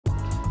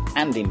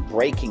And in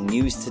breaking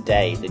news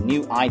today, the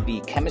new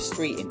IB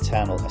Chemistry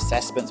internal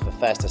assessments for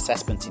first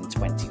assessment in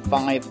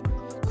 25.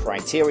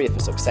 Criteria for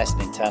success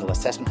in internal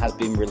assessment has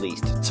been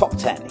released. Top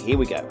 10, here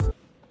we go.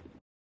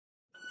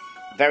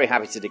 Very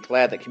happy to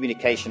declare that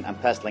communication and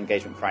personal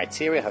engagement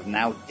criteria have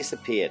now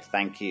disappeared.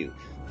 Thank you.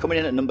 Coming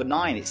in at number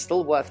 9, it's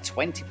still worth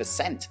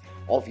 20%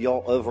 of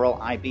your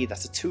overall IB.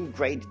 That's a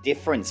 2-grade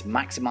difference.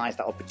 Maximize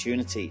that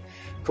opportunity.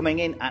 Coming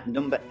in at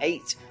number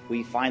 8,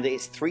 we find that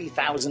it's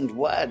 3,000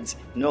 words,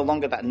 no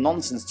longer that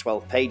nonsense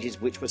 12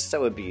 pages which was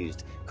so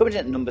abused. Coming in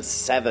at number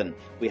 7,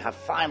 we have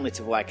finally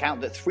to work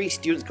out that 3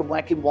 students can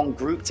work in one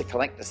group to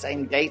collect the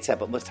same data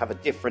but must have a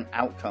different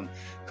outcome.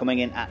 Coming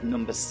in at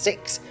number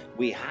 6,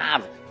 we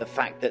have the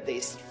fact that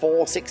it's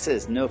 4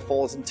 6s, no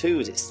 4s and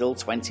 2s. It's still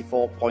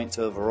 24 points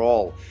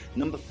overall.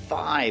 Number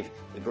 5,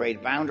 the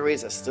grade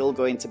boundaries are still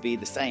going to be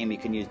the same. You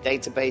can use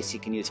database, you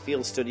can use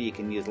field study, you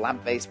can use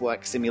lab-based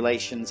work,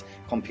 simulations,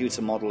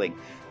 computer modeling.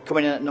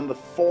 Coming in at number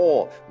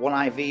 4,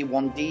 1 IV,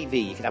 1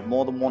 DV. You can have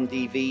more than 1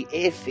 DV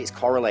if it's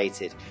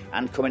correlated.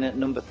 And coming in at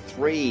number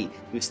 3,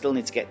 we still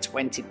need to get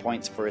 20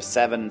 points for a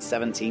 7,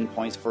 17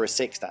 points for a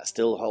 6. That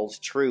still holds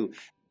true.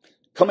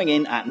 Coming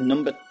in at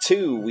number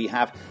 2, we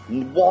have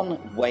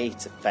one way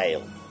to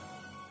fail.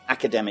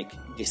 Academic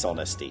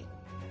dishonesty.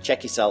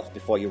 Check yourself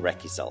before you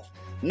wreck yourself.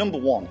 Number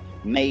 1,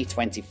 May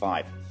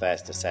 25,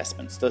 first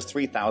assessments. Those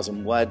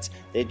 3,000 words,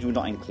 they do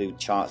not include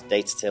charts,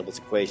 data tables,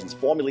 equations,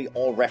 formulae,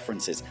 or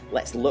references.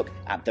 Let's look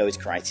at those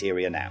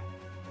criteria now.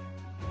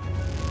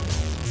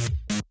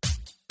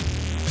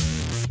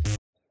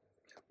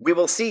 We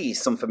will see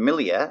some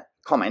familiar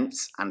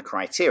comments and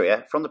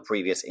criteria from the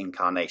previous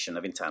incarnation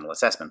of internal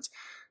assessment.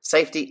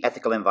 Safety,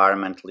 ethical,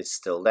 environmental is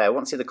still there. We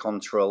want to see the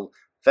control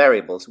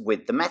variables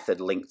with the method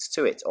linked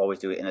to it. Always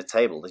do it in a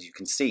table, as you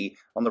can see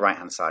on the right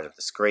hand side of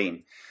the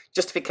screen.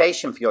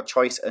 Justification for your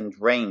choice and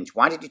range.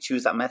 Why did you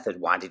choose that method?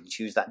 Why did you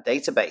choose that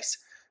database?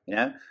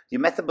 Your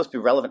method must be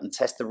relevant and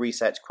test the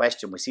research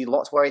question. We see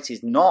lots where it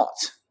is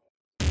not.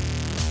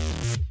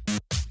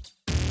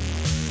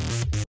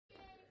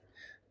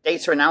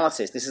 Data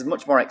analysis. This is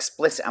much more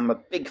explicit. I'm a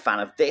big fan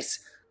of this.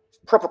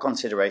 Proper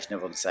consideration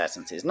of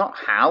uncertainties. Not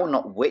how,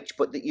 not which,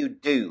 but that you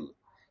do.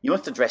 You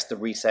must address the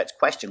research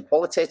question.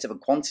 Qualitative and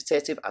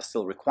quantitative are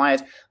still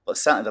required, but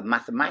certainly the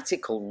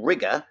mathematical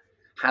rigour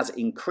has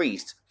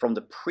increased from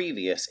the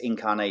previous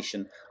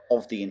incarnation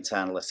of the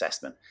internal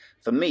assessment.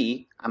 For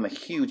me, I'm a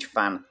huge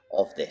fan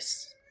of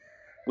this.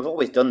 We've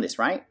always done this,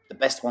 right? The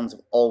best ones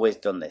have always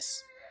done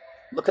this.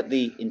 Look at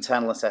the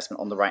internal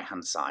assessment on the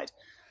right-hand side.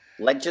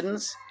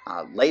 Legends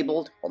are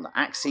labelled on the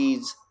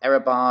axes, error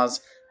bars,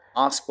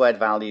 R-squared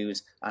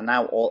values are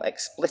now all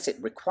explicit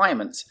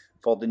requirements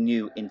for the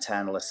new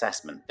internal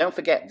assessment. Don't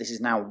forget, this is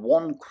now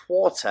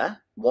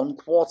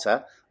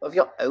 1/4 of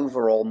your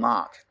overall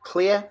mark.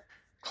 Clear,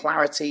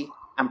 clarity,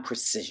 and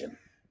precision.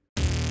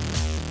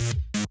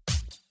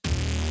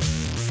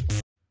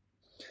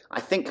 I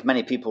think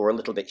many people were a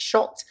little bit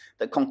shocked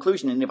that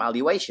conclusion and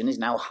evaluation is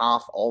now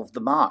half of the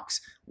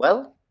marks.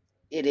 Well,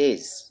 it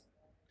is.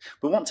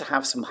 We want to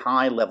have some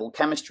high-level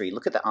chemistry.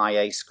 Look at the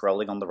IA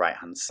scrolling on the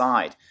right-hand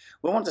side.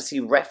 We want to see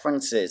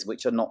references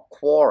which are not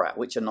Quora,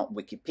 which are not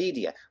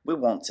Wikipedia. We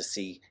want to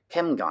see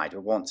ChemGuide.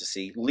 We want to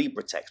see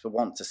LibreText. We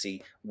want to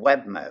see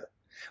WebMo.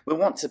 We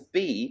want to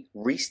be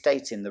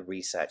restating the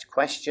research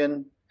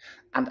question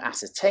and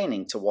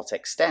ascertaining to what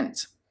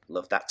extent,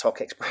 love that talk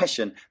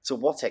expression, to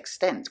what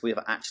extent we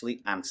have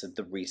actually answered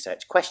the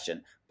research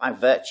question by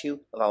virtue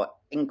of our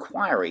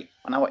inquiry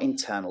on our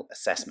internal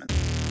assessment.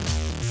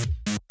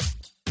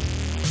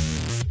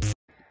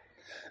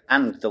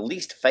 And the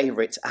least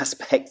favourite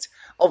aspect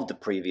of the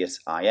previous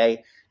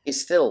IA is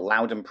still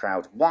loud and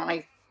proud.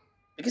 Why?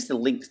 Because it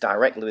links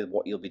directly with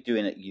what you'll be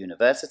doing at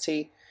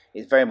university.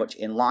 It's very much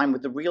in line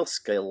with the real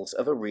skills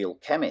of a real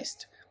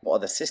chemist. What are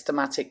the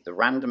systematic, the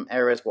random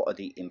errors? What are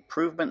the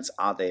improvements?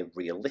 Are they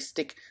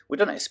realistic? We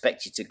don't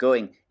expect you to go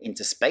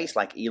into space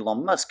like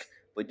Elon Musk.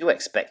 We do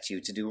expect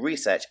you to do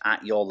research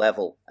at your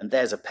level. And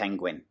there's a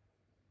penguin.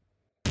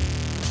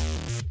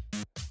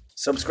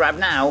 Subscribe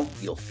now,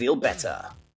 you'll feel better.